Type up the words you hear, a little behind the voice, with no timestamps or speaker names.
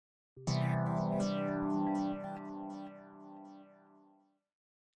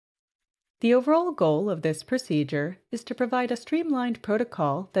The overall goal of this procedure is to provide a streamlined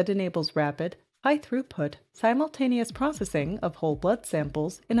protocol that enables rapid, high-throughput, simultaneous processing of whole blood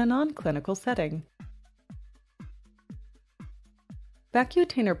samples in a non-clinical setting.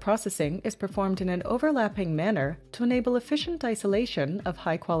 Vacutainer processing is performed in an overlapping manner to enable efficient isolation of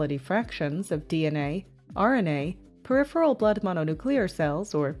high-quality fractions of DNA, RNA, peripheral blood mononuclear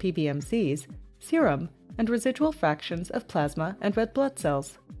cells, or PBMCs, serum, and residual fractions of plasma and red blood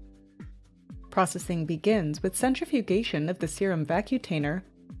cells. Processing begins with centrifugation of the serum vacutainer,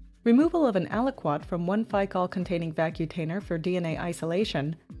 removal of an aliquot from one phycol-containing vacutainer for DNA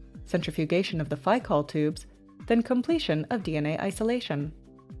isolation, centrifugation of the phycol tubes, then completion of DNA isolation.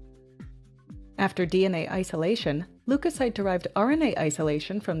 After DNA isolation, leukocyte-derived RNA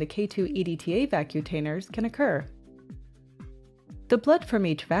isolation from the K2-EDTA vacutainers can occur. The blood from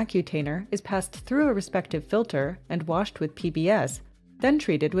each vacutainer is passed through a respective filter and washed with PBS, then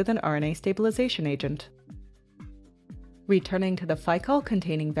treated with an RNA stabilization agent. Returning to the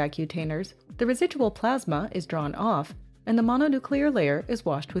phycol-containing vacutainers, the residual plasma is drawn off and the mononuclear layer is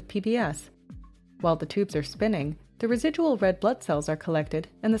washed with PBS. While the tubes are spinning, the residual red blood cells are collected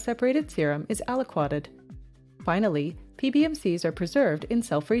and the separated serum is aliquoted. Finally, PBMCs are preserved in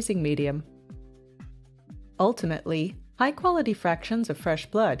self-freezing medium. Ultimately, high-quality fractions of fresh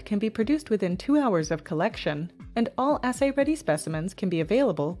blood can be produced within 2 hours of collection, and all assay-ready specimens can be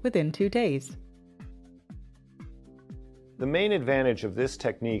available within 2 days. The main advantage of this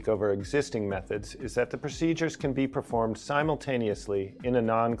technique over existing methods is that the procedures can be performed simultaneously in a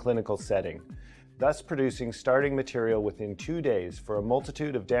non-clinical setting, thus producing starting material within 2 days for a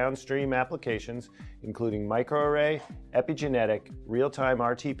multitude of downstream applications, including microarray, epigenetic, real-time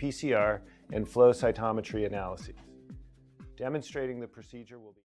RT-PCR, and flow cytometry analyses. Demonstrating the procedure will be